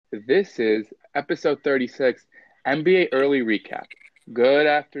This is episode 36, NBA Early Recap. Good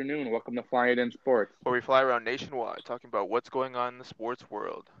afternoon. Welcome to Flying It In Sports. Where we fly around nationwide talking about what's going on in the sports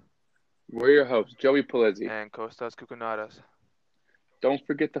world. We're your hosts, Joey Palizzi. And Costas Cucunadas. Don't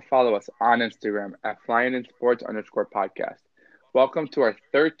forget to follow us on Instagram at Flying In Sports _podcast. Welcome to our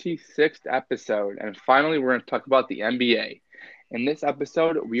 36th episode, and finally, we're going to talk about the NBA. In this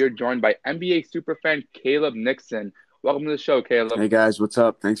episode, we are joined by NBA superfan Caleb Nixon. Welcome to the show, Caleb. Hey guys, what's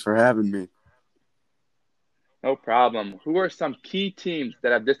up? Thanks for having me. No problem. Who are some key teams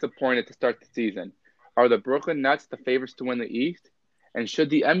that have disappointed to start the season? Are the Brooklyn Nets the favorites to win the East? And should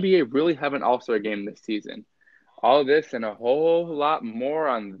the NBA really have an All-Star game this season? All this and a whole lot more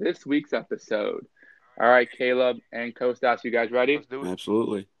on this week's episode. All right, Caleb and Kostas, you guys ready? Let's do it.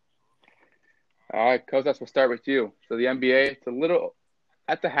 Absolutely. All right, Kostas, we'll start with you. So the NBA, it's a little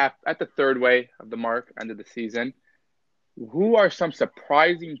at the third way of the mark end of the season. Who are some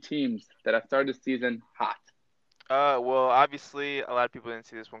surprising teams that have started the season hot? Well, obviously, a lot of people didn't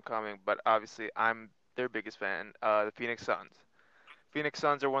see this one coming, but obviously, I'm their biggest fan. The Phoenix Suns. Phoenix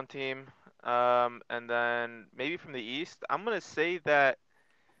Suns are one team. And then maybe from the East, I'm gonna say that.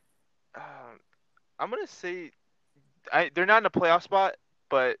 Um, I'm gonna say they're not in a playoff spot,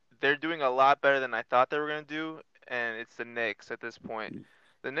 but they're doing a lot better than I thought they were gonna do, and it's the Knicks at this point.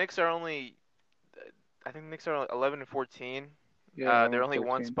 The Knicks are only I think the Knicks are 11 and 14. Yeah, They're only only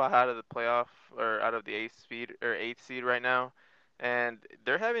one 14. spot out of the playoff or out of the eighth seed right now, and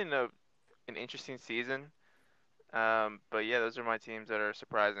they're having an interesting season. But yeah, those are my teams that are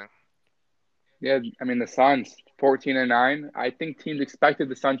surprising. Yeah, I mean the Suns, 14-9. I think teams expected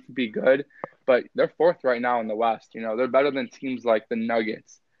the Suns to be good, but they're fourth right now in the West. They're better than teams like the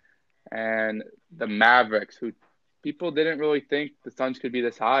Nuggets and the Mavericks, who people didn't really think the Suns could be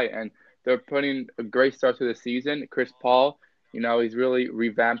this high, and they're putting a great start to the season. Chris Paul, he's really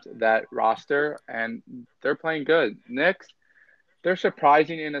revamped that roster, and they're playing good. Knicks, they're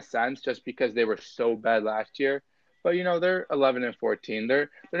surprising in a sense just because they were so bad last year. But they're 11 and 14. They're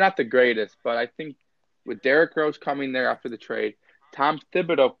not the greatest, but I think with Derrick Rose coming there after the trade, Tom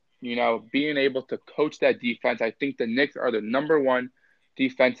Thibodeau, being able to coach that defense, I think the Knicks are the number one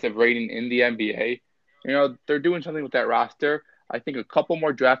defensive rating in the NBA. They're doing something with that roster. I think a couple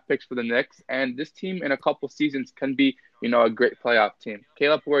more draft picks for the Knicks, and this team in a couple seasons can be, a great playoff team.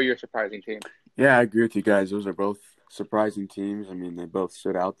 Caleb, who are your surprising teams? Yeah, I agree with you guys. Those are both surprising teams. I mean, they both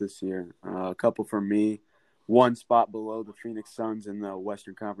stood out this year. A couple for me. One spot below the Phoenix Suns in the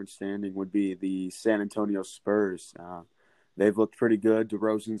Western Conference standing would be the San Antonio Spurs. They've looked pretty good.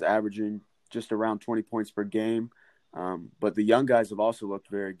 DeRozan's averaging just around 20 points per game. But the young guys have also looked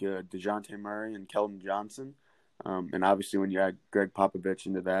very good. DeJounte Murray and Keldon Johnson. And obviously, when you add Greg Popovich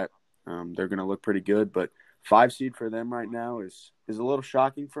into that, they're going to look pretty good. But 5 seed for them right now is a little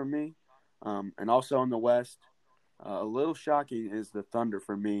shocking for me. And also in the West, a little shocking is the Thunder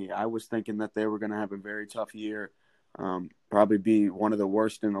for me. I was thinking that they were going to have a very tough year, probably be one of the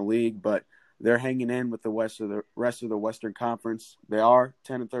worst in the league, but they're hanging in with the rest of the Western Conference. They are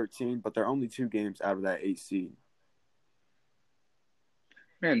 10 and 13, but they're only 2 games out of that 8 seed.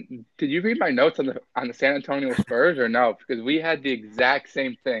 Man, did you read my notes on the San Antonio Spurs or no? Because we had the exact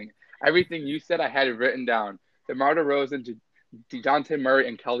same thing. Everything you said, I had it written down. DeMar DeRozan, DeJounte Murray,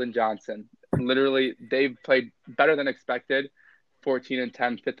 and Keldon Johnson. Literally, they've played better than expected. 14 and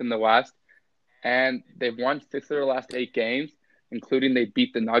 10, fifth in the West, and they've won 6 of their last 8 games, including they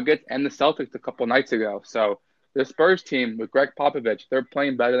beat the Nuggets and the Celtics a couple nights ago. So the Spurs team with Greg Popovich, they're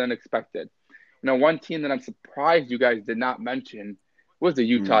playing better than expected. One team that I'm surprised you guys did not mention was the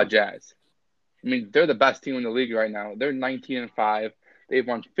Utah Hmm. Jazz. I mean, they're the best team in the league right now. They're 19 and 5. They've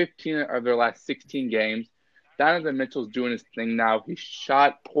won 15 of their last 16 games. Donovan Mitchell's doing his thing now. He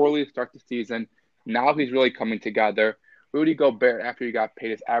shot poorly to start the season. Now he's really coming together. Rudy Gobert, after he got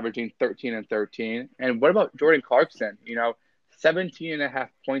paid, is averaging 13 and 13. And what about Jordan Clarkson? 17 and a half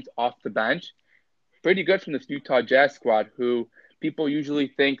points off the bench. Pretty good from this Utah Jazz squad, who people usually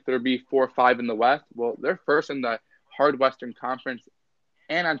think there'll be 4 or 5 in the West. Well, they're first in the hard Western Conference,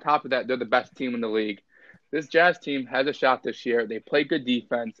 and on top of that, they're the best team in the league. This Jazz team has a shot this year. They play good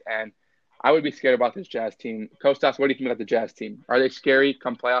defense, and I would be scared about this Jazz team. Kostas, what do you think about the Jazz team? Are they scary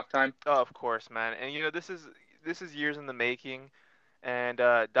come playoff time? Oh, of course, man. And this is years in the making, and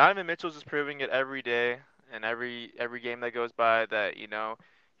Donovan Mitchell's just proving it every day and every game that goes by that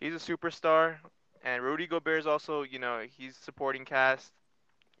he's a superstar. And Rudy Gobert is also he's supporting cast.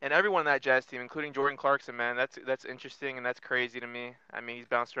 And everyone in that Jazz team, including Jordan Clarkson, man, that's interesting and that's crazy to me. I mean, he's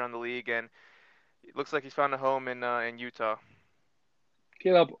bounced around the league and it looks like he's found a home in Utah.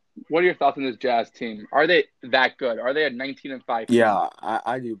 Caleb, what are your thoughts on this Jazz team? Are they that good? Are they a 19-5 team? Yeah,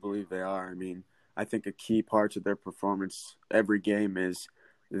 I do believe they are. I mean, I think a key part of their performance every game is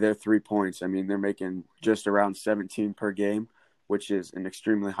their 3 points. I mean, they're making just around 17 per game, which is an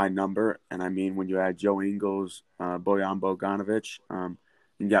extremely high number. And I mean, when you add Joe Ingles, Bojan Bogdanovic,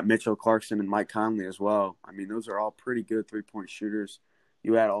 you got Mitchell Clarkson and Mike Conley as well. I mean, those are all pretty good 3-point shooters.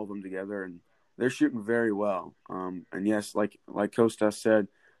 You add all of them together, and they're shooting very well. And yes, like Kostas said,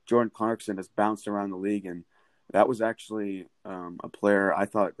 Jordan Clarkson has bounced around the league, and that was actually a player I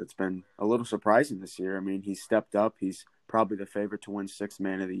thought that's been a little surprising this year. I mean, he stepped up. He's probably the favorite to win Sixth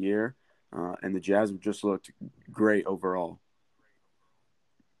Man of the Year, and the Jazz have just looked great overall.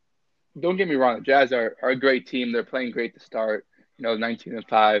 Don't get me wrong, the Jazz are a great team. They're playing great to start,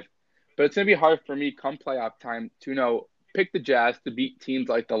 19-5. But it's going to be hard for me come playoff time to, pick the Jazz to beat teams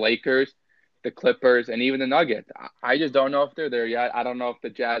like the Lakers, the Clippers, and even the Nuggets. I just don't know if they're there yet. I don't know if the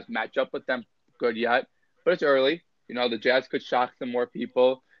Jazz match up with them good yet, but it's early. The Jazz could shock some more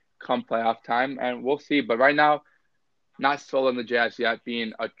people come playoff time, and we'll see. But right now, not sold on the Jazz yet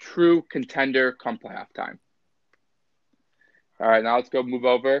being a true contender come playoff time. All right, now let's go move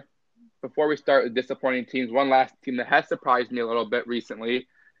over. Before we start with disappointing teams, one last team that has surprised me a little bit recently is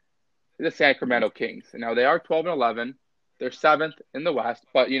the Sacramento Kings. Now they are 12-11. They're seventh in the West,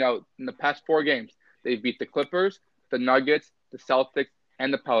 but in the past 4 games, they've beat the Clippers, the Nuggets, the Celtics,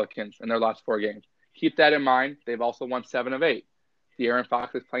 and the Pelicans in their last 4 games. Keep that in mind. They've also won 7 of 8. De'Aaron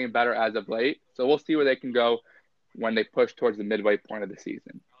Fox is playing better as of late, so we'll see where they can go when they push towards the midway point of the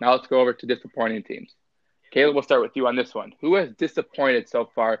season. Now let's go over to disappointing teams. Caleb, we'll start with you on this one. Who has disappointed so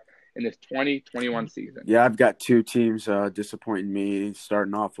far in this 2021 season? Yeah, I've got two teams disappointing me.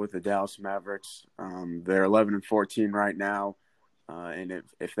 Starting off with the Dallas Mavericks, they're 11-14 right now, and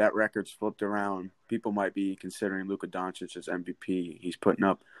if that record's flipped around, people might be considering Luka Doncic as MVP. He's putting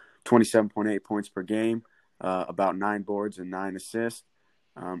up 27.8 points per game, about 9 boards and 9 assists.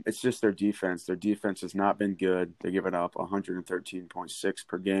 It's just their defense. Their defense has not been good. They give it up 113.6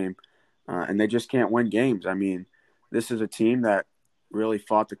 per game, and they just can't win games. I mean, this is a team that really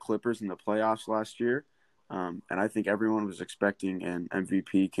fought the Clippers in the playoffs last year. And I think everyone was expecting an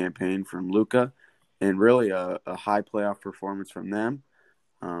MVP campaign from Luka and really a high playoff performance from them.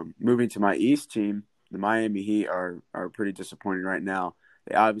 Moving to my East team, the Miami Heat are pretty disappointing right now.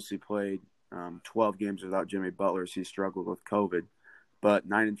 They obviously played 12 games without Jimmy Butler as he struggled with COVID. But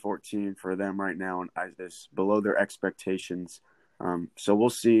 9-14 for them right now is below their expectations. So we'll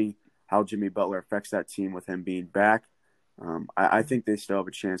see how Jimmy Butler affects that team with him being back. I think they still have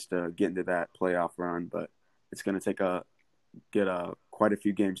a chance to get into that playoff run, but it's going to take quite a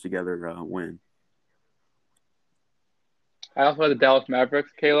few games together to win. I also had the Dallas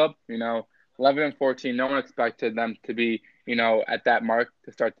Mavericks, Caleb. 11-14. No one expected them to be, at that mark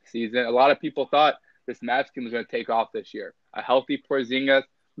to start the season. A lot of people thought this Mavs team was going to take off this year. A healthy Porzingis,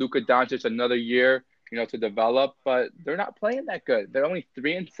 Luka Doncic, another year, to develop, but they're not playing that good. They're only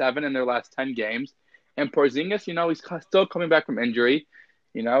 3-7 in their last 10 games. And Porzingis, he's still coming back from injury.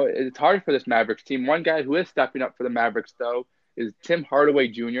 It's hard for this Mavericks team. One guy who is stepping up for the Mavericks, though, is Tim Hardaway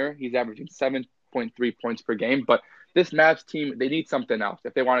Jr. He's averaging 7.3 points per game. But this Mavs team, they need something else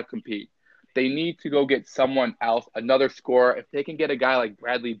if they want to compete. They need to go get someone else, another scorer. If they can get a guy like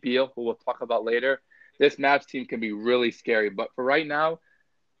Bradley Beal, who we'll talk about later, this Mavs team can be really scary. But for right now,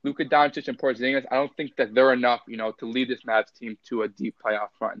 Luka Doncic and Porzingis, I don't think that they're enough, to lead this Mavs team to a deep playoff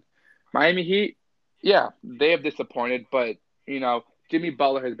run. Miami Heat, yeah, they have disappointed, but, Jimmy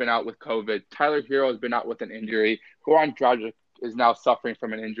Butler has been out with COVID. Tyler Hero has been out with an injury. Goran Dragic is now suffering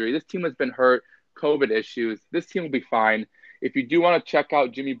from an injury. This team has been hurt, COVID issues. This team will be fine. If you do want to check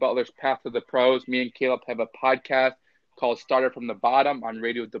out Jimmy Butler's path to the pros, me and Caleb have a podcast called Started from the Bottom on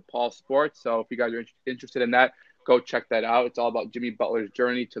Radio DePaul Sports. So if you guys are interested in that, go check that out. It's all about Jimmy Butler's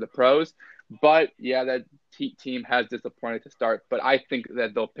journey to the pros. But, yeah, that team has disappointed to start, but I think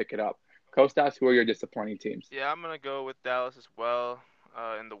that they'll pick it up. Kostas, who are your disappointing teams? Yeah, I'm gonna go with Dallas as well.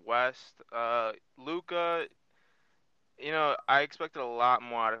 In the West, Luka. I expected a lot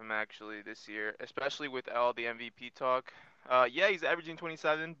more out of him actually this year, especially with all the MVP talk. Yeah, he's averaging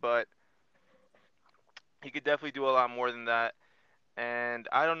 27, but he could definitely do a lot more than that. And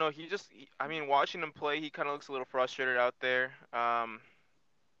I don't know, I mean, watching him play, he kind of looks a little frustrated out there. I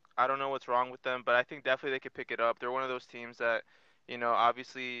don't know what's wrong with them, but I think definitely they could pick it up. They're one of those teams that,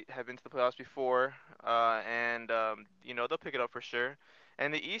 obviously have been to the playoffs before, and they'll pick it up for sure.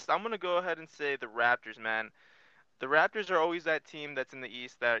 And the East, I'm going to go ahead and say the Raptors, man. The Raptors are always that team that's in the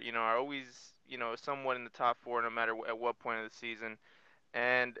East that, are always, somewhat in the top 4 no matter at what point of the season.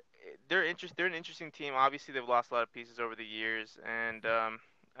 And they're an interesting team. Obviously, they've lost a lot of pieces over the years, and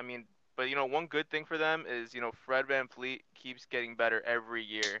I mean, but one good thing for them is Fred VanVleet keeps getting better every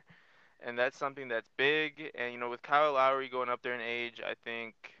year, and that's something that's big. And with Kyle Lowry going up there in age, I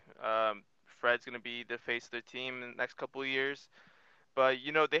think Fred's going to be the face of their team in the next couple of years. But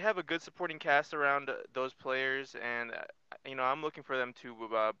they have a good supporting cast around those players, and I'm looking for them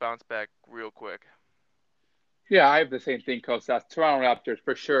to bounce back real quick. Yeah, I have the same thing, Kostas. Toronto Raptors,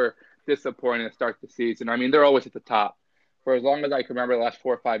 for sure, disappointing to start the season. I mean, they're always at the top. For as long as I can remember, the last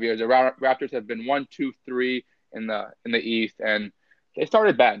 4 or 5 years, the Raptors have been 1, 2, 3 in the East, and they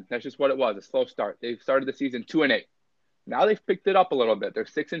started bad. That's just what it was, a slow start. They started the season 2-8. Now they've picked it up a little bit. They're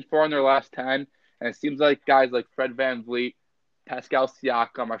 6-4 in their last 10, and it seems like guys like Fred VanVleet, Pascal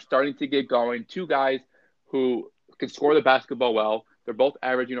Siakam are starting to get going. Two guys who can score the basketball well. They're both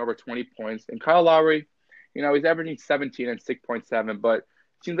averaging over 20 points. And Kyle Lowry, he's averaging 17 and 6.7, but it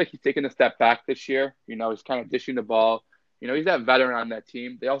seems like he's taking a step back this year. He's kind of dishing the ball. He's that veteran on that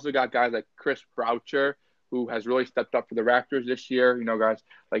team. They also got guys like Chris Boucher, who has really stepped up for the Raptors this year. Guys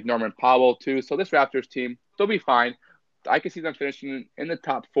like Norman Powell, too. So this Raptors team, they'll be fine. I can see them finishing in the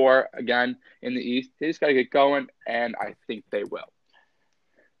top 4 again in the East. They just got to get going, and I think they will.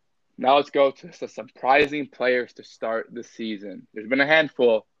 Now let's go to some surprising players to start the season. There's been a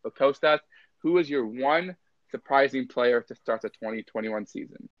handful, but Kostas, who is your one surprising player to start the 2021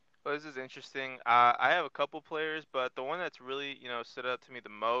 season? Well, this is interesting. I have a couple players, but the one that's really, stood out to me the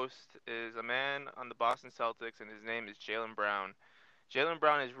most is a man on the Boston Celtics, and his name is Jaylen Brown. Jaylen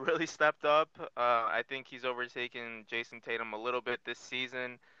Brown has really stepped up. I think he's overtaken Jason Tatum a little bit this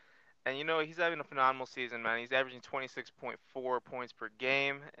season. And he's having a phenomenal season, man. He's averaging 26.4 points per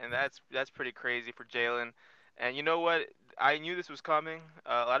game, and that's pretty crazy for Jaylen. And you know what? I knew this was coming.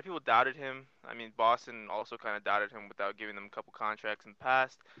 A lot of people doubted him. I mean, Boston also kind of doubted him without giving them a couple contracts in the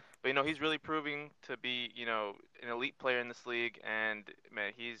past. But he's really proving to be, an elite player in this league, and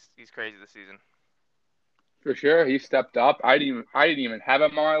man, he's crazy this season. For sure, he stepped up. I didn't even have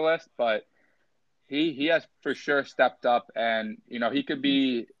him on my list, but he has for sure stepped up, and he could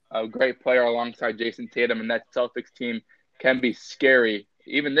be a great player alongside Jason Tatum, and that Celtics team can be scary.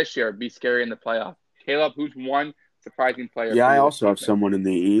 Even this year, be scary in the playoff. Caleb, who's one surprising player Yeah, for I you this also have season? someone in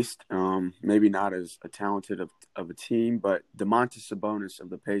the East. Maybe not as a talented of a team, but Domantas Sabonis of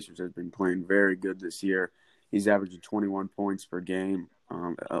the Pacers has been playing very good this year. He's averaging 21 points per game,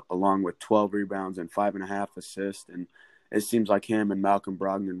 along with 12 rebounds and 5.5 assists. And it seems like him and Malcolm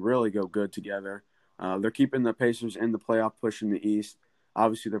Brogdon really go good together. They're keeping the Pacers in the playoff push in the East.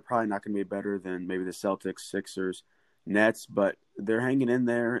 Obviously, they're probably not going to be better than maybe the Celtics, Sixers, Nets, but they're hanging in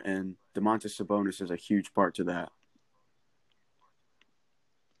there, and Domantas Sabonis is a huge part to that.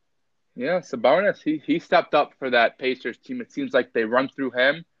 Yeah, Sabonis, he stepped up for that Pacers team. It seems like they run through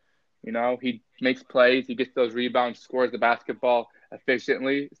him. He makes plays, he gets those rebounds, scores the basketball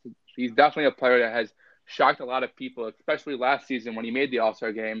efficiently. He's definitely a player that has shocked a lot of people, especially last season when he made the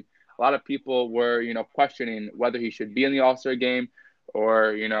All-Star game. A lot of people were, questioning whether he should be in the All-Star game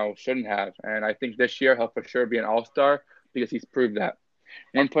or, shouldn't have. And I think this year he'll for sure be an All-Star because he's proved that.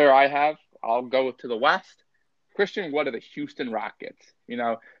 One player I have, I'll go to the West. Christian Wood of the Houston Rockets.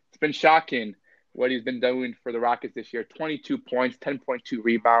 It's been shocking what he's been doing for the Rockets this year. 22 points, 10.2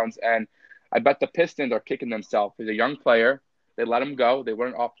 rebounds, and I bet the Pistons are kicking themselves. He's a young player. They let him go. They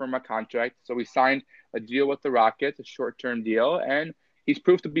wouldn't offer him a contract, so he signed a deal with the Rockets, a short-term deal, and he's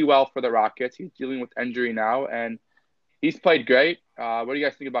proved to be well for the Rockets. He's dealing with injury now, and he's played great. What do you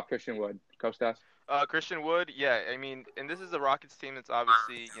guys think about Christian Wood, Kostas? Christian Wood, yeah, I mean, and this is the Rockets team that's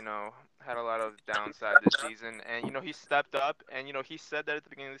obviously, had a lot of downside this season. And, he stepped up, and, he said that at the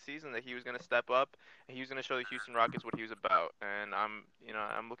beginning of the season that he was going to step up, and he was going to show the Houston Rockets what he was about. And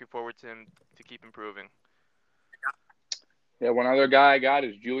I'm looking forward to him to keep improving. Yeah, one other guy I got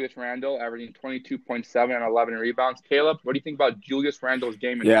is Julius Randle, averaging 22.7 and 11 rebounds. Caleb, what do you think about Julius Randle's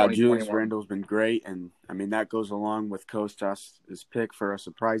game in Yeah, Julius 2021? Randle's been great, and I mean that goes along with Kostas' pick for a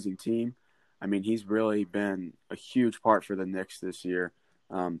surprising team. I mean he's really been a huge part for the Knicks this year.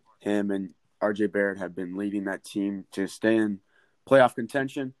 Him and R.J. Barrett have been leading that team to stay in playoff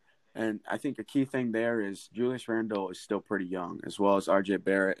contention, and I think a key thing there is Julius Randle is still pretty young, as well as R.J.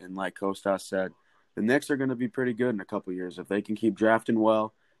 Barrett. And like Kostas said, the Knicks are going to be pretty good in a couple of years if they can keep drafting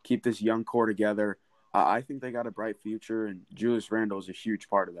well, keep this young core together. I think they got a bright future, and Julius Randle is a huge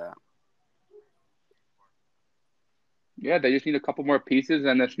part of that. Yeah, they just need a couple more pieces,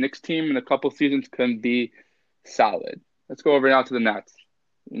 and this Knicks team in a couple seasons can be solid. Let's go over now to the Nets.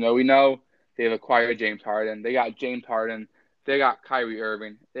 We know they've acquired James Harden. They got James Harden. They got Kyrie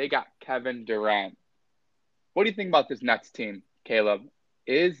Irving. They got Kevin Durant. What do you think about this Nets team, Caleb?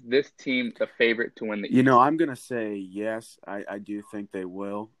 Is this team the favorite to win the East? I'm going to say yes. I do think they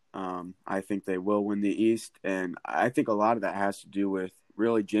will. I think they will win the East, and I think a lot of that has to do with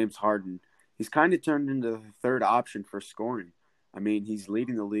really James Harden. He's kind of turned into the third option for scoring. I mean, he's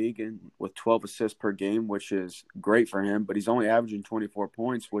leading the league with 12 assists per game, which is great for him, but he's only averaging 24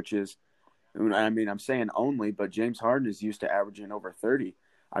 points, which is, I mean, I'm saying only, but James Harden is used to averaging over 30.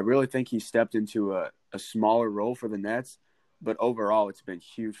 I really think he stepped into a smaller role for the Nets, but overall it's been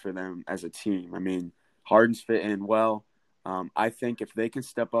huge for them as a team. I mean, Harden's fit in well. I think if they can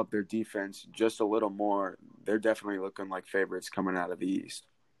step up their defense just a little more, they're definitely looking like favorites coming out of the East.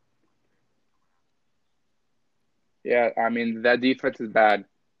 Yeah, I mean, that defense is bad.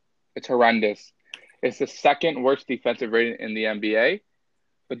 It's horrendous. It's the second worst defensive rating in the NBA,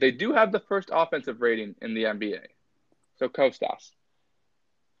 but they do have the first offensive rating in the NBA. So, Kostas,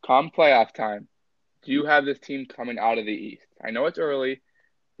 come playoff time, do you have this team coming out of the East? I know it's early,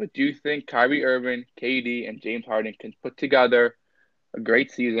 but do you think Kyrie Irving, KD, and James Harden can put together a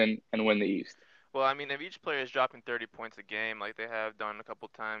great season and win the East? Well, I mean, if each player is dropping 30 points a game like they have done a couple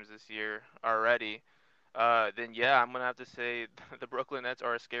times this year already, then yeah, I'm gonna have to say the Brooklyn Nets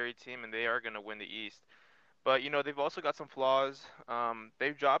are a scary team and they are gonna win the East. But they've also got some flaws.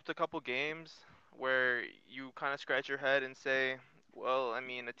 They've dropped a couple games where you kind of scratch your head and say, well, I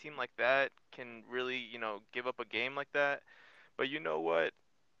mean, a team like that can really, give up a game like that. But you know what?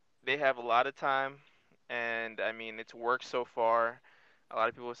 They have a lot of time, and I mean, it's worked so far. A lot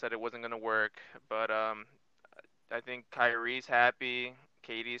of people said it wasn't gonna work, but I think Kyrie's happy,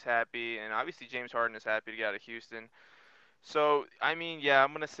 KD's happy, and obviously James Harden is happy to get out of Houston. So, I mean, yeah,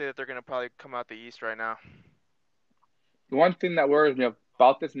 I'm gonna say that they're gonna probably come out the East right now. The one thing that worries me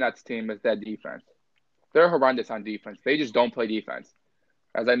about this Nets team is that defense. They're horrendous on defense. They just don't play defense.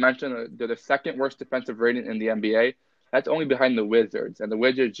 As I mentioned, they're the second worst defensive rating in the NBA. That's only behind the Wizards, and the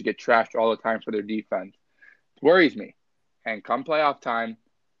Wizards get trashed all the time for their defense. It worries me. And come playoff time,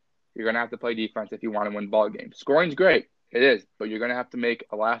 you're going to have to play defense if you want to win ball games. Scoring's great. It is. But you're going to have to make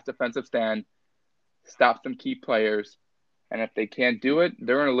a last defensive stand, stop some key players. And if they can't do it,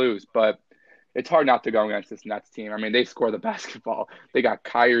 they're going to lose. But it's hard not to go against this Nets team. I mean, they score the basketball. They got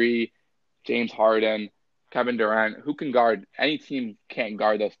Kyrie, James Harden, Kevin Durant. Who can guard? Any team can't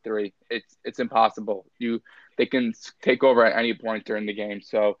guard those three. It's impossible. They can take over at any point during the game.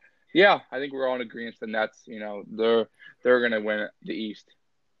 So, yeah, I think we're all in agreement. The Nets, they're going to win the East.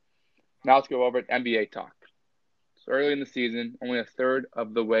 Now let's go over to NBA talk. So early in the season, only a third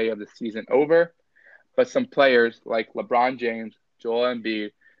of the way of the season over, but some players like LeBron James, Joel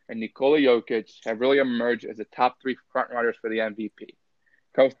Embiid, and Nikola Jokic have really emerged as the top three frontrunners for the MVP.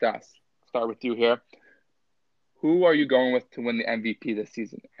 Kostas, start with you here. Who are you going with to win the MVP this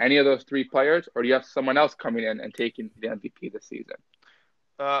season? Any of those three players, or do you have someone else coming in and taking the MVP this season?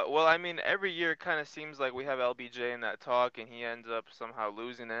 Well, I mean, every year it kind of seems like we have LBJ in that talk, and he ends up somehow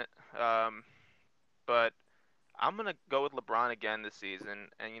losing it. But I'm gonna go with LeBron again this season,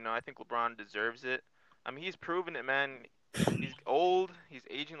 and I think LeBron deserves it. I mean, he's proven it, man. He's old, he's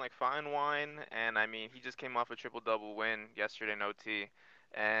aging like fine wine, and I mean, he just came off a triple-double win yesterday in OT,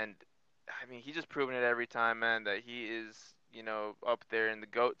 and I mean, he's just proven it every time, man, that he is, up there in the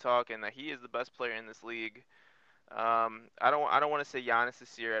GOAT talk, and that he is the best player in this league. I don't want to say Giannis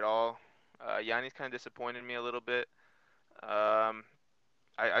this year at all. Giannis kind of disappointed me a little bit. Um,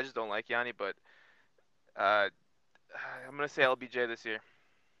 I just don't like Giannis, but uh, I'm gonna say LBJ this year.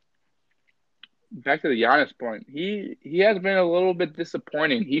 Back to the Giannis point, he has been a little bit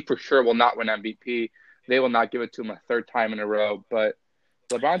disappointing. He for sure will not win MVP. They will not give it to him a third time in a row. But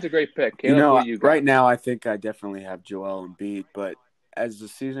LeBron's a great pick. Caleb, who you got? Right now I think I definitely have Joel Embiid, but as the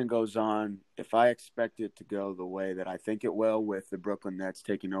season goes on, if I expect it to go the way that I think it will, with the Brooklyn Nets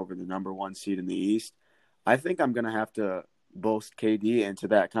taking over the number one seed in the East, I think I'm going to have to boast KD into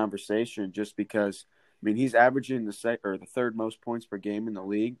that conversation, just because, I mean, he's averaging the third most points per game in the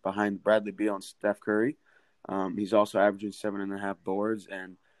league behind Bradley Beal and Steph Curry. He's also averaging 7.5 boards,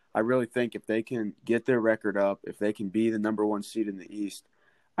 and I really think if they can get their record up, if they can be the number one seed in the East,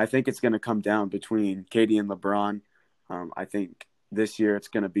 I think it's going to come down between KD and LeBron. I think this year it's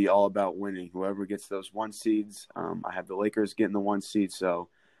going to be all about winning. Whoever gets those one seeds, I have the Lakers getting the one seed, so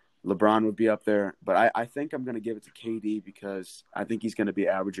LeBron would be up there. But I think I'm going to give it to KD because I think he's going to be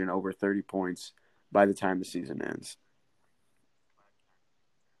averaging over 30 points by the time the season ends.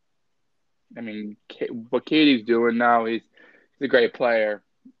 I mean, what KD's doing now, he's a great player.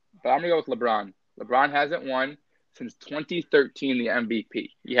 But I'm going to go with LeBron. LeBron hasn't won since 2013 the MVP.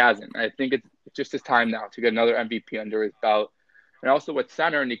 He hasn't. I think it's just his time now to get another MVP under his belt. And also with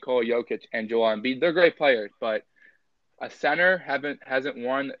center Nikola Jokic and Joel Embiid, they're great players. But A center hasn't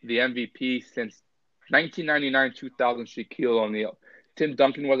won the MVP since 1999-2000 Shaquille O'Neal. Tim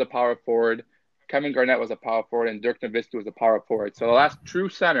Duncan was a power forward, Kevin Garnett was a power forward, and Dirk Nowitzki was a power forward. So the last true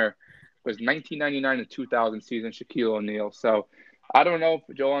center was 1999 to 2000 season Shaquille O'Neal. So I don't know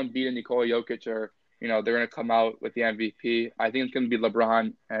if Joel Embiid and Nikola Jokic are, they're going to come out with the MVP. I think it's going to be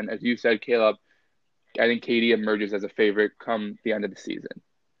LeBron. And as you said, Caleb, I think KD emerges as a favorite come the end of the season.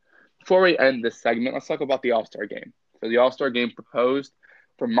 Before we end this segment, let's talk about the All-Star game. So the All-Star game proposed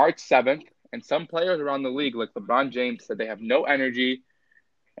for March 7th, and some players around the league, like LeBron James, said they have no energy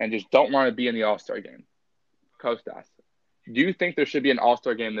and just don't want to be in the All-Star game. Kostas, do you think there should be an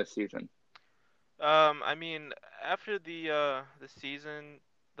All-Star game this season? I mean, after the season,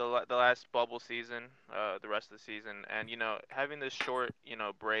 the last bubble season, the rest of the season, and having this short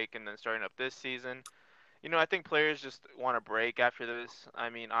break and then starting up this season, I think players just want a break after this. I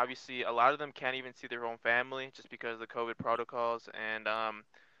mean, obviously, a lot of them can't even see their own family just because of the COVID protocols, and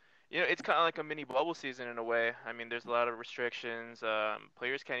it's kind of like a mini bubble season in a way. I mean, there's a lot of restrictions.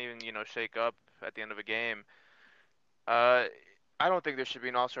 Players can't even shake up at the end of a game. Uh, I don't think there should be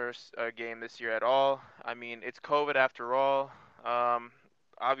an All-Star game this year at all. I mean, it's COVID after all. Um,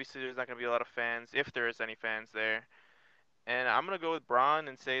 Obviously, there's not going to be a lot of fans, if there is any fans there. And I'm going to go with Bron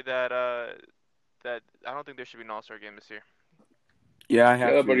and say that I don't think there should be an All-Star game this year. Yeah, I have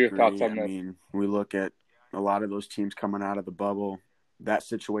Caleb, to what are your agree. thoughts on I this? mean, we look at a lot of those teams coming out of the bubble. That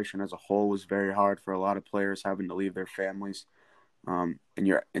situation as a whole was very hard for a lot of players having to leave their families. And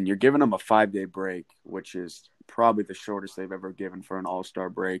you're giving them a 5-day break, which is probably the shortest they've ever given for an All-Star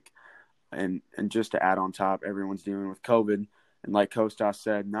break. And just to add on top, everyone's dealing with COVID. And like Kostas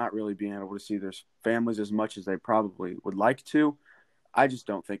said, not really being able to see their families as much as they probably would like to. I just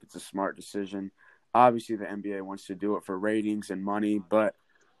don't think it's a smart decision. Obviously, the NBA wants to do it for ratings and money, but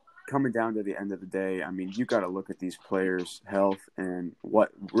coming down to the end of the day, I mean, you got to look at these players' health and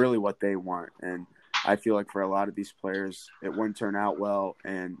what they want. And I feel like for a lot of these players, it wouldn't turn out well.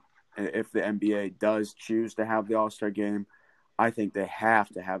 And if the NBA does choose to have the All-Star game, I think they have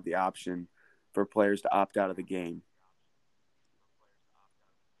to have the option for players to opt out of the game.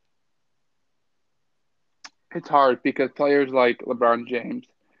 It's hard because players like LeBron James,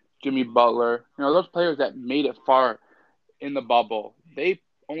 Jimmy Butler, those players that made it far in the bubble, they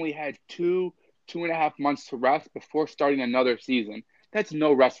only had 2.5 months to rest before starting another season. That's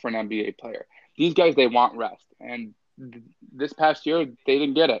no rest for an NBA player. These guys, they want rest. And this past year, they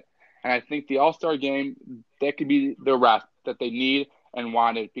didn't get it. And I think the All-Star game, that could be the rest that they need and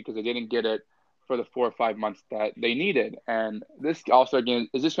wanted because they didn't get it for the 4 or 5 months that they needed. And this All-Star game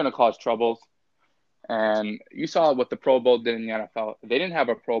is just going to cause troubles. And you saw what the Pro Bowl did in the NFL. They didn't have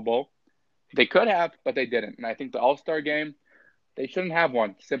a Pro Bowl. They could have, but they didn't. And I think the All-Star game, they shouldn't have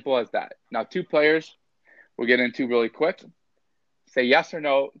one. Simple as that. Now, 2 players we'll get into really quick. Say yes or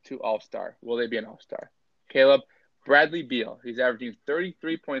no to All-Star. Will they be an All-Star? Caleb, Bradley Beal. He's averaging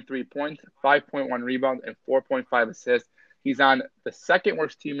 33.3 points, 5.1 rebounds, and 4.5 assists. He's on the second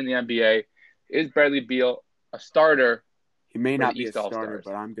worst team in the NBA. Is Bradley Beal a starter? He may not be a East starter, All-Stars?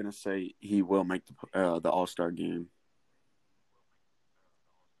 but I'm going to say he will make the All-Star game.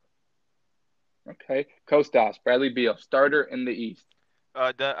 Okay. Kostas, Bradley Beal, starter in the East.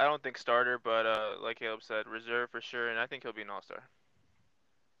 I don't think starter, but like Caleb said, reserve for sure, and I think he'll be an All-Star.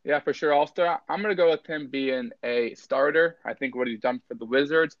 Yeah, for sure, All-Star. I'm going to go with him being a starter. I think what he's done for the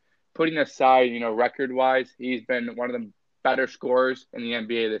Wizards, putting aside, record-wise, he's been one of the better scorers in the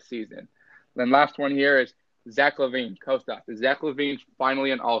NBA this season. Then last one here is Zach LaVine, Kostas. Zach LaVine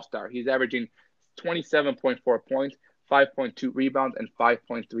finally an All-Star. He's averaging 27.4 points, 5.2 rebounds, and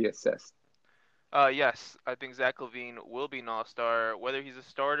 5.3 assists. Yes, I think Zach LaVine will be an All-Star. Whether he's a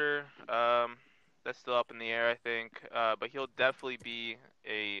starter, that's still up in the air, I think. But he'll definitely be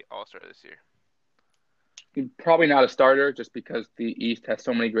a All-Star this year. He's probably not a starter just because the East has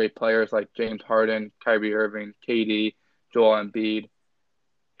so many great players like James Harden, Kyrie Irving, KD, Joel Embiid.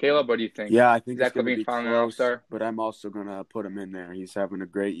 Caleb, what do you think? Yeah, I think Zach it's going to LaVine be finally an close, All-Star? but I'm also going to put him in there. He's having a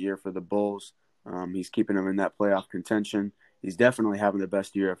great year for the Bulls. He's keeping them in that playoff contention. He's definitely having the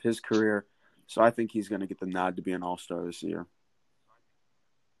best year of his career. So I think he's going to get the nod to be an All-Star this year.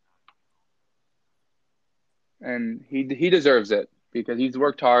 And he deserves it because he's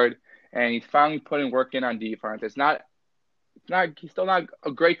worked hard and he's finally putting work in on defense. He's still not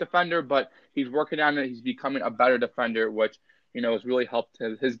a great defender, but he's working on it. He's becoming a better defender, which has really helped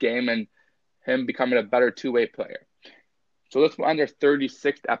his game and him becoming a better two-way player. So let's end our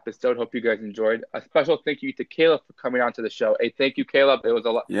 36th episode. Hope you guys enjoyed. A special thank you to Caleb for coming on to the show. Hey, thank you, Caleb. It was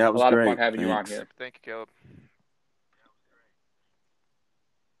a lot great. of fun having you on Thanks. here. Thank you, Caleb.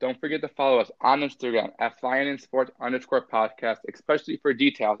 Don't forget to follow us on Instagram at FlyingInSports_podcast, especially for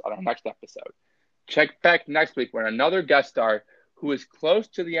details on our next episode. Check back next week when another guest star who is close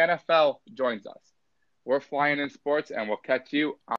to the NFL joins us. We're Flying in Sports, and we'll catch you on